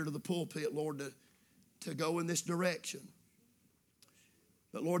up here to the pulpit, Lord, to go in this direction.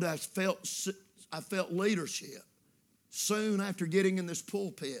 But Lord, I felt leadership soon after getting in this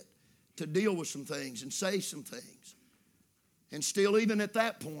pulpit to deal with some things and say some things. And still, even at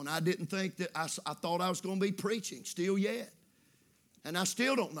that point, I didn't think that I thought I was going to be preaching still yet. And I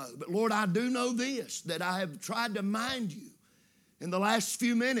still don't know. But Lord, I do know this, that I have tried to mind you in the last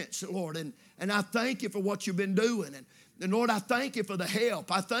few minutes, Lord. And I thank you for what you've been doing. And Lord, I thank you for the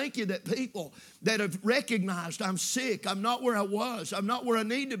help. I thank you that people that have recognized I'm sick, I'm not where I was, I'm not where I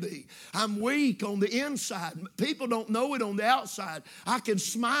need to be. I'm weak on the inside. People don't know it on the outside. I can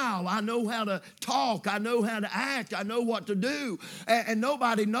smile. I know how to talk. I know how to act. I know what to do. And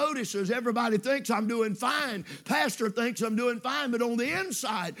nobody notices. Everybody thinks I'm doing fine. Pastor thinks I'm doing fine. But on the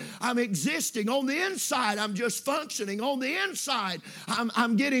inside, I'm existing. On the inside, I'm just functioning. On the inside,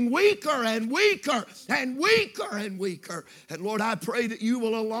 I'm getting weaker and weaker and weaker and weaker. altar. And Lord, I pray that you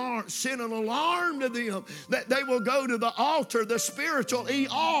will send an alarm to them, that they will go to the altar, the spiritual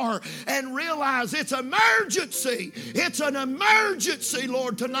ER, and realize it's emergency. It's an emergency,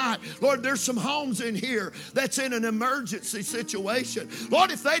 Lord, tonight. Lord, there's some homes in here that's in an emergency situation.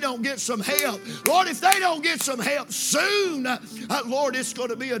 Lord, if they don't get some help, Lord, if they don't get some help soon, Lord, it's going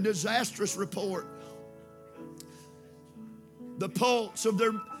to be a disastrous report. The pulse of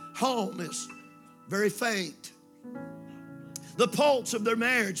their home is very faint. The pulse of their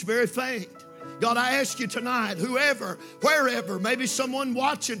marriage, very faint. God, I ask you tonight, whoever, wherever, maybe someone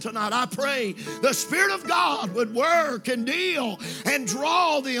watching tonight, I pray the Spirit of God would work and deal and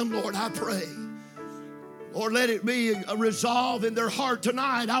draw them, Lord, I pray. Lord, let it be a resolve in their heart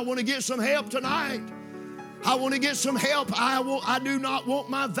tonight. I want to get some help tonight. I want to get some help. I do not want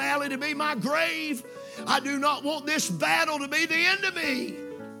my valley to be my grave. I do not want this battle to be the end of me.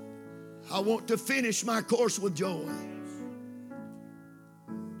 I want to finish my course with joy.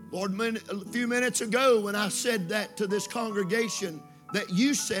 Lord, a few minutes ago when I said that to this congregation, that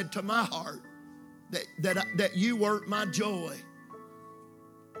you said to my heart that you were my joy.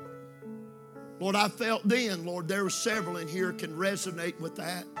 Lord, I felt then, Lord, there were several in here can resonate with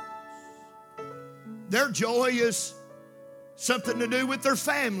that. Their joy is something to do with their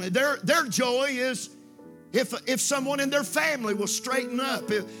family. Their joy is if someone in their family will straighten up.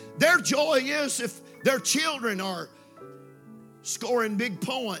 Their joy is if their children are scoring big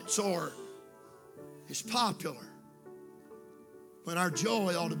points or is popular. When our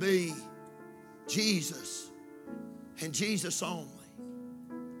joy ought to be Jesus and Jesus only.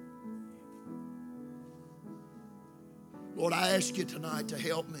 Lord, I ask you tonight to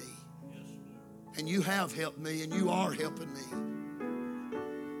help me. And you have helped me, and you are helping me.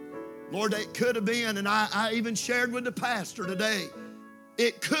 Lord, it could have been, and I even shared with the pastor today,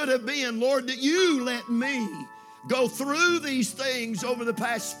 it could have been, Lord, that you let me go through these things over the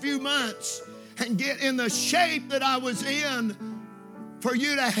past few months and get in the shape that I was in for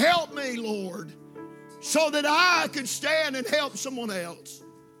you to help me, Lord, so that I could stand and help someone else.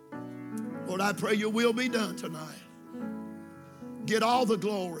 Lord, I pray your will be done tonight. Get all the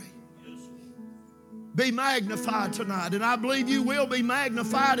glory. Be magnified tonight. And I believe you will be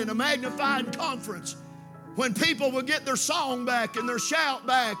magnified in a magnified conference when people will get their song back and their shout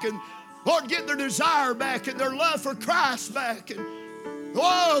back and, Lord, get their desire back and their love for Christ back. And,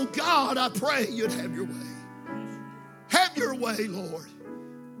 oh, God, I pray you'd have your way. Have your way, Lord.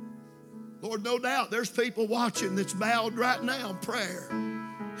 Lord, no doubt there's people watching that's bowed right now in prayer.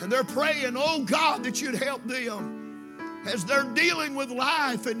 And they're praying, oh, God, that you'd help them as they're dealing with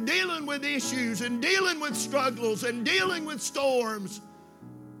life and dealing with issues and dealing with struggles and dealing with storms.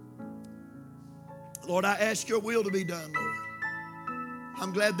 Lord, I ask your will to be done, Lord.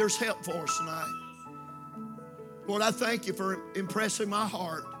 I'm glad there's help for us tonight. Lord, I thank you for impressing my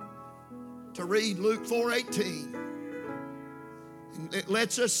heart to read Luke 4:18. And it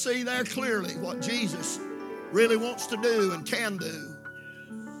lets us see there clearly what Jesus really wants to do and can do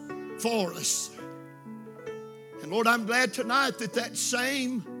for us. And Lord, I'm glad tonight that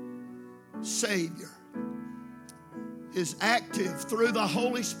same Savior is active through the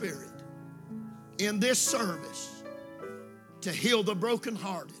Holy Spirit in this service to heal the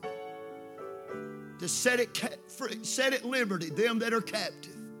brokenhearted, to set at liberty them that are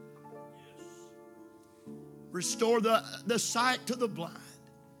captive, restore the sight to the blind,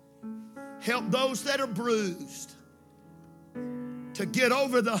 help those that are bruised to get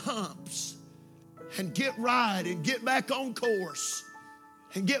over the humps and get right and get back on course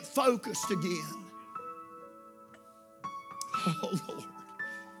and get focused again. Oh, Lord.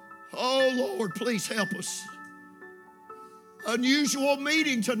 Oh, Lord, please help us. Unusual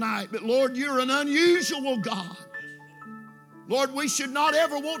meeting tonight, but Lord, you're an unusual God. Lord, we should not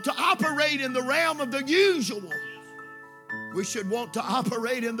ever want to operate in the realm of the usual. We should want to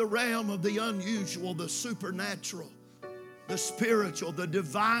operate in the realm of the unusual, the supernatural, the spiritual, the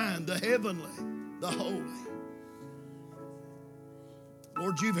divine, the heavenly, the holy.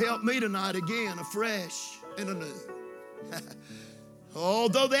 Lord, you've helped me tonight again, afresh and anew.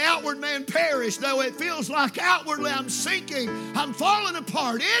 Although the outward man perish, though it feels like outwardly I'm sinking, I'm falling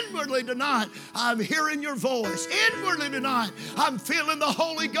apart. Inwardly tonight, I'm hearing your voice. Inwardly tonight, I'm feeling the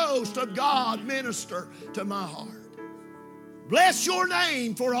Holy Ghost of God minister to my heart. Bless your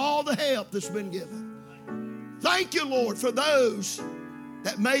name for all the help that's been given. Thank you, Lord, for those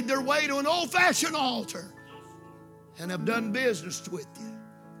that made their way to an old-fashioned altar and have done business with you.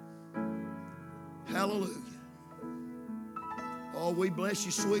 Hallelujah. Oh, we bless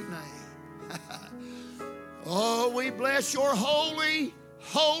your sweet name. Oh, we bless your holy,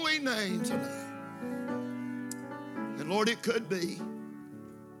 holy name tonight. And Lord, it could be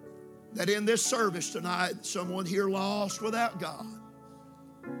that in this service tonight, someone here lost without God.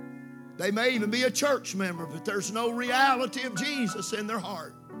 They may even be a church member, but there's no reality of Jesus in their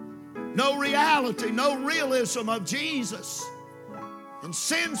heart. No reality, no realism of Jesus. And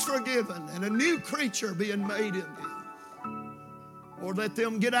sins forgiven and a new creature being made in them. Or let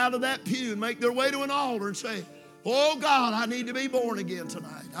them get out of that pew and make their way to an altar and say, oh God, I need to be born again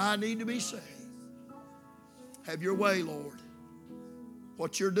tonight. I need to be saved. Have your way, Lord.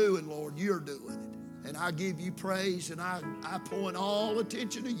 What you're doing, Lord, you're doing it. And I give you praise and I point all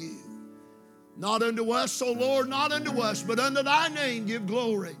attention to you. Not unto us, O Lord, not unto us, but unto thy name give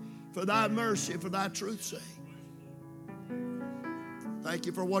glory for thy mercy, for thy truth's sake. Thank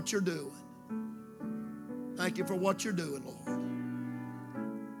you for what you're doing. Thank you for what you're doing, Lord.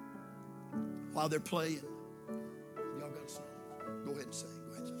 While they're playing, y'all got to sing. Go ahead and sing.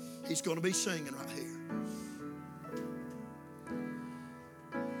 Go ahead and sing. He's going to be singing right here.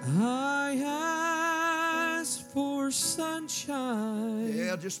 I ask for sunshine.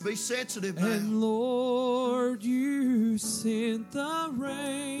 Yeah, just be sensitive now. And Lord, you sent the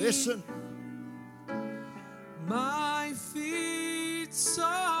rain. Listen. My feet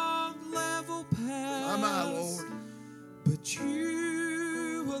on level paths. My Lord. But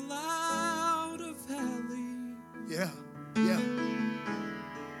you allowed a valley. Yeah, yeah.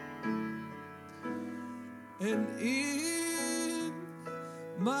 And in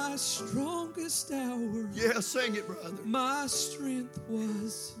my strongest hour, yeah, sing it, brother. my strength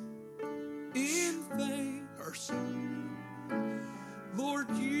was in vain. Mercy. Lord,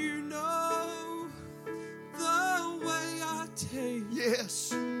 you know the way I take.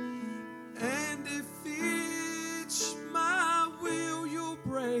 Yes. And if it's my will you'll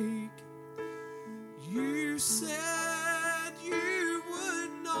break, you said you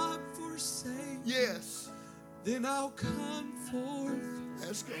would not forsake. Yes. Then I'll come forth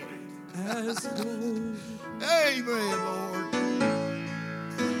That's good. as gold. Amen, Lord.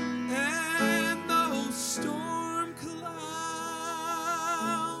 And those storm clouds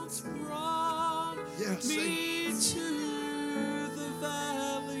brought Yes, me to the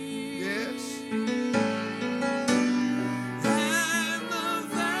valley. Yes. And the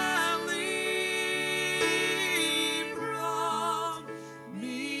valley brought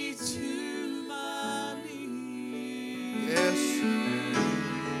me to my knees. Yes.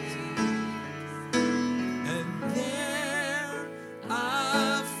 And there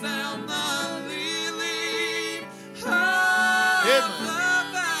I found the lily of the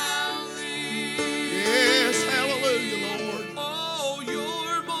valley. Yes. Hallelujah, Lord. Oh,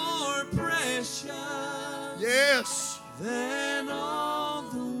 you're more precious Yes. than all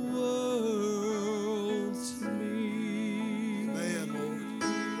the world to me. Amen, Lord.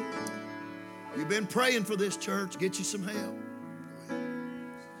 You've been praying for this church. Get you some help.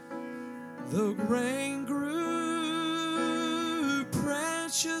 The grain grew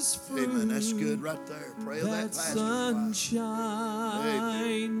precious fruit. Amen. That's good right there. Pray of that That pastor.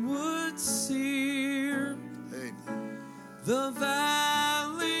 sunshine would sear. Amen. The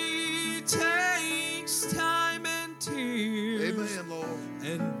valley takes time and tears. Amen, Lord.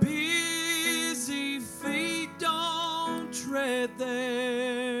 And busy feet don't tread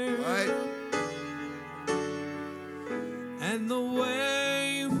there. Right. And the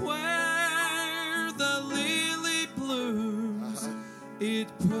way where the lily blooms, it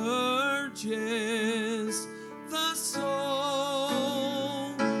purges the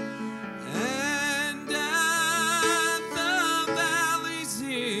soul. And at the valley's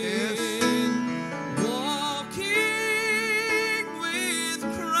end, walking with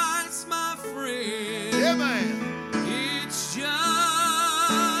Christ, my friend. Amen. It's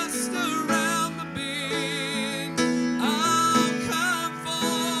just around the bend. I'll come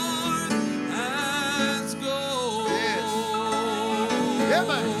forth as gold.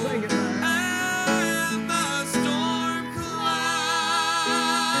 Amen. Sing it now. And the storm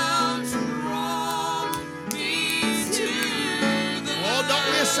clouds brought me to the Oh, don't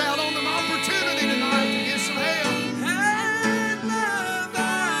miss out on an opportunity tonight to get some help. and the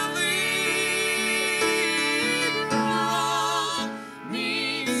valley brought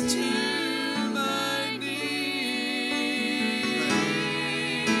me to my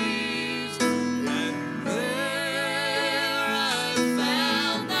knees. And there I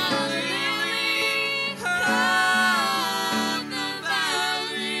found the lily of the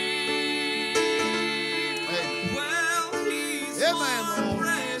valley. Amen. Well, he's Amen, more Lord.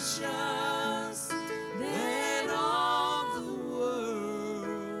 precious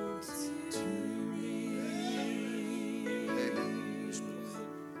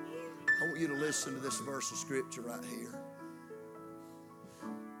listen to this verse of Scripture right here.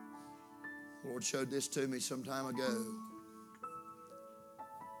 The Lord showed this to me some time ago.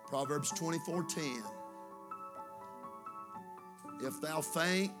 Proverbs 24:10. If thou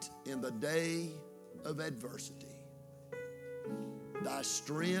faint in the day of adversity, thy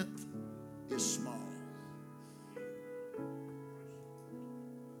strength is small.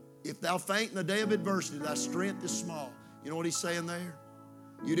 If thou faint in the day of adversity, thy strength is small. You know what he's saying there?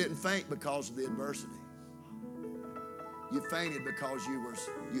 You didn't faint because of the adversity. You fainted because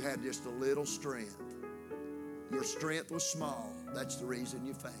you had just a little strength. Your strength was small. That's the reason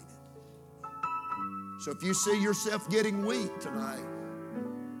you fainted. So if you see yourself getting weak tonight,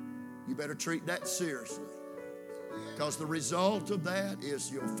 you better treat that seriously. Because the result of that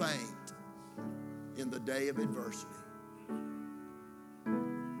is you'll faint in the day of adversity.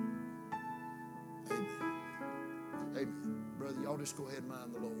 Amen. Amen. Brother, y'all just go ahead and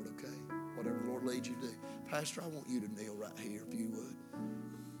mind the Lord, okay? Whatever the Lord leads you to do. Pastor, I want you to kneel right here if you would.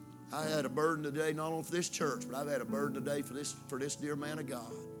 I had a burden today, not only for this church, but I've had a burden today for this dear man of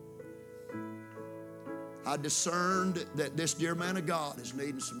God. I discerned that this dear man of God is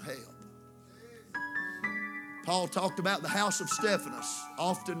needing some help. Paul talked about the house of Stephanas,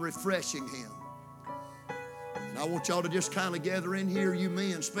 often refreshing him. And I want y'all to just kind of gather in here, you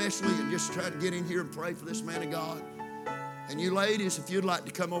men especially, and just try to get in here and pray for this man of God. And you ladies, if you'd like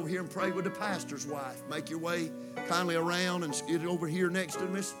to come over here and pray with the pastor's wife, make your way kindly around and get over here next to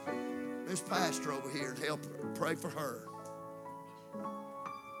Miss Pastor over here and help her, pray for her.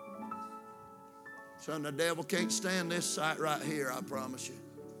 Son, the devil can't stand this sight right here, I promise you.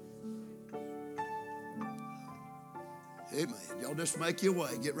 Amen. Y'all just make your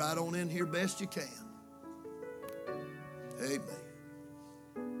way. Get right on in here best you can. Amen.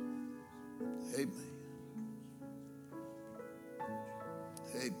 Amen.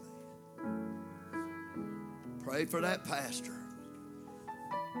 Amen. Pray for that pastor.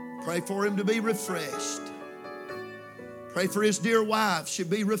 Pray for him to be refreshed. Pray for his dear wife should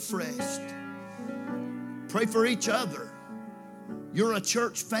be refreshed. Pray for each other. You're a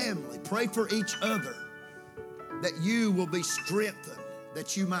church family. Pray for each other that you will be strengthened,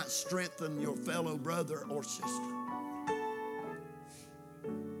 that you might strengthen your fellow brother or sister.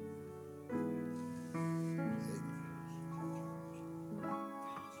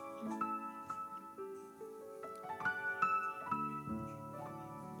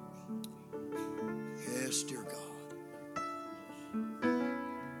 Yes, dear God.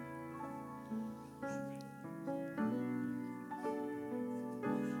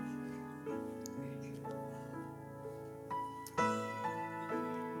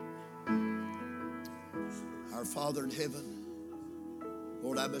 Our Father in heaven,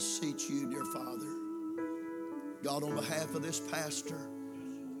 Lord, I beseech you, dear Father, God, on behalf of this pastor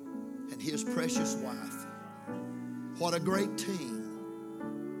and his precious wife, what a great team,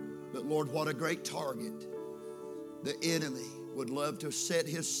 but Lord, what a great target the enemy would love to set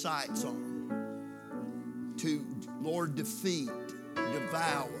his sights on, to, Lord, defeat,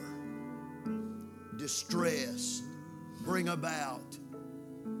 devour, distress, bring about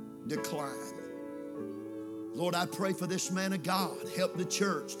decline. Lord, I pray for this man of God. Help the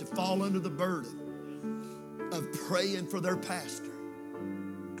church to fall under the burden of praying for their pastor.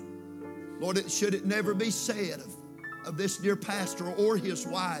 Lord, should it never be said of this dear pastor or his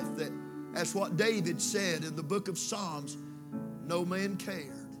wife that, as what David said in the book of Psalms, no man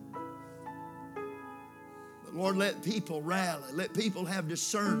cared. But Lord, let people rally. Let people have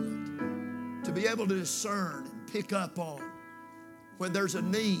discernment to be able to discern and pick up on when there's a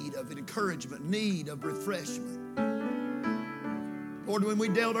need of encouragement, need of refreshment. Lord, when we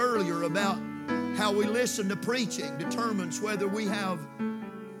dealt earlier about how we listen to preaching determines whether we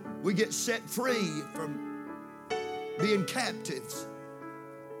get set free from being captives.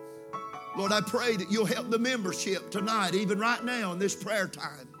 Lord, I pray that you'll help the membership tonight, even right now in this prayer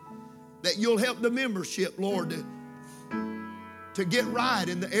time, that you'll help the membership, Lord, to get right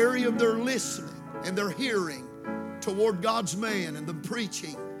in the area of their listening and their hearing toward God's man and the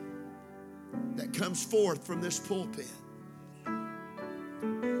preaching that comes forth from this pulpit.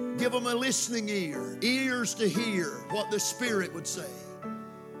 Give them a listening ear, ears to hear what the Spirit would say.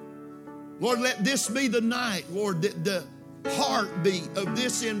 Lord, let this be the night, Lord, that the heartbeat of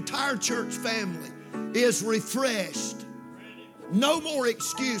this entire church family is refreshed. No more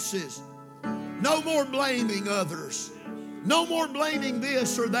excuses. No more blaming others. No more blaming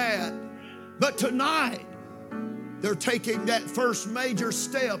this or that. But tonight, they're taking that first major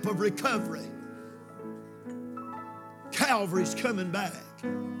step of recovery. Calvary's coming back.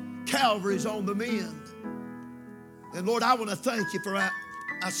 Calvary's on the mend. And Lord, I want to thank you for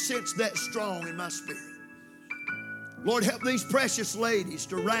I sense that strong in my spirit. Lord, help these precious ladies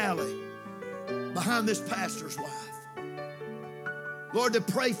to rally behind this pastor's wife. Lord, to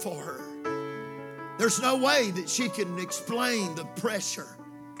pray for her. There's no way that she can explain the pressure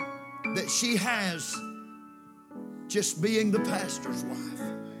that she has just being the pastor's wife.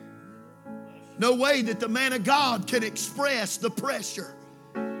 No way that the man of God can express the pressure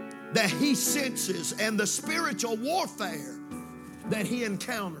that he senses and the spiritual warfare that he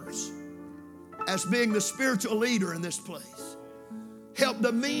encounters as being the spiritual leader in this place. Help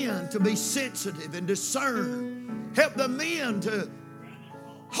the men to be sensitive and discern. Help the men to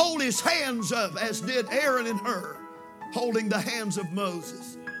hold his hands up as did Aaron and Hur holding the hands of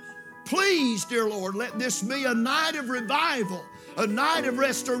Moses. Please, dear Lord, let this be a night of revival, a night of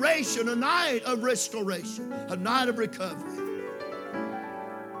restoration, a night of restoration, a night of recovery.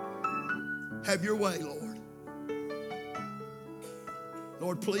 Have your way, Lord.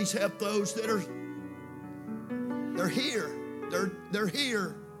 Lord, please help those that they're here. They're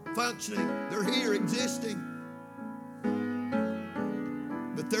here functioning. They're here existing.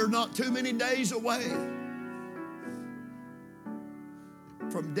 But they're not too many days away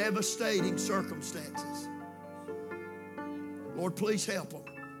from devastating circumstances. Lord, please help them.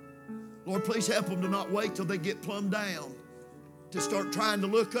 Lord, please help them to not wait till they get plumb down to start trying to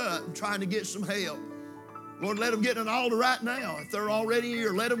look up and trying to get some help. Lord, let them get an altar right now. If they're already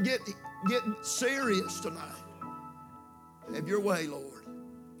here, let them get serious tonight. Have your way, Lord.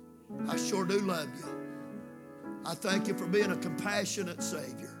 I sure do love you. I thank you for being a compassionate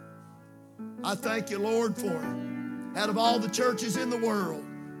Savior. I thank you, Lord, for out of all the churches in the world,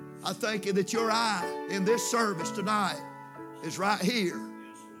 I thank you that your eye in this service tonight is right here.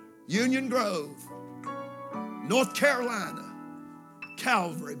 Union Grove, North Carolina,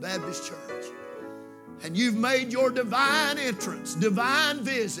 Calvary Baptist Church. And you've made your divine entrance, divine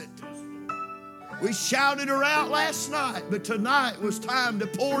visit. We shouted her out last night, but tonight was time to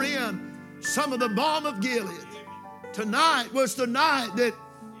pour in some of the balm of Gilead. Tonight was the night that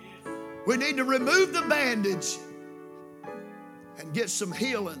we need to remove the bandage and get some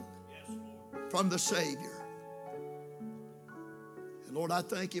healing from the Savior. And Lord, I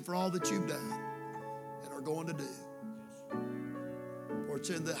thank you for all that you've done and are going to do. For it's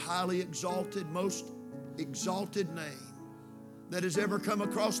in the highly exalted, most exalted name that has ever come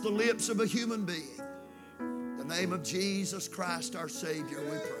across the lips of a human being, the name of Jesus Christ our Savior,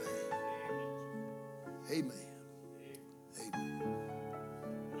 we pray. Amen. Amen.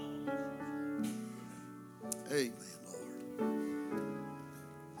 Amen, Lord.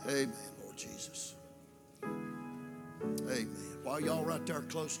 Amen, Lord Jesus. Amen. While y'all right there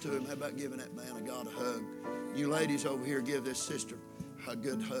close to him, how about giving that man of God a hug? You ladies over here, give this sister a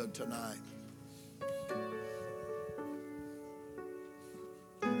good hug tonight.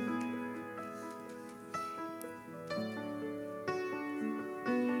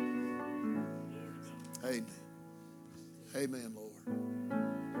 Amen. Amen, Lord.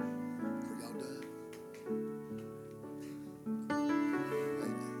 Are y'all done?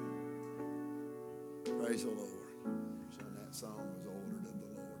 Amen. Praise the Lord. Son, that song was ordered of the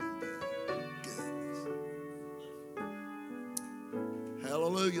Lord. Goodness.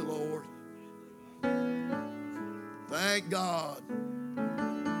 Hallelujah, Lord. Thank God.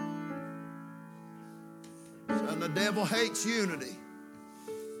 Son, the devil hates unity.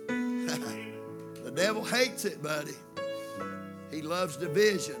 The devil hates it, buddy. He loves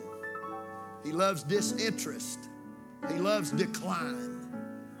division. He loves disinterest. He loves decline.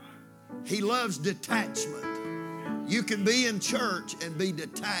 He loves detachment. You can be in church and be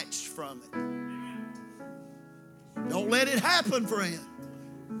detached from it. Don't let it happen, friend.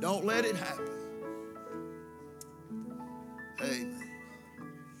 Don't let it happen. Amen.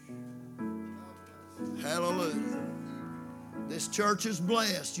 Hallelujah. This church is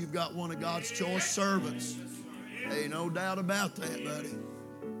blessed. You've got one of God's choice servants. Hey, no doubt about that, buddy.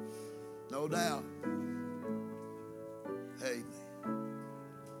 No doubt. Amen.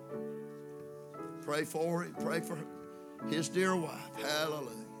 Pray for it. Pray for his dear wife.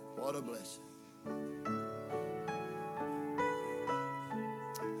 Hallelujah. What a blessing.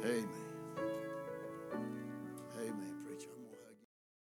 Amen.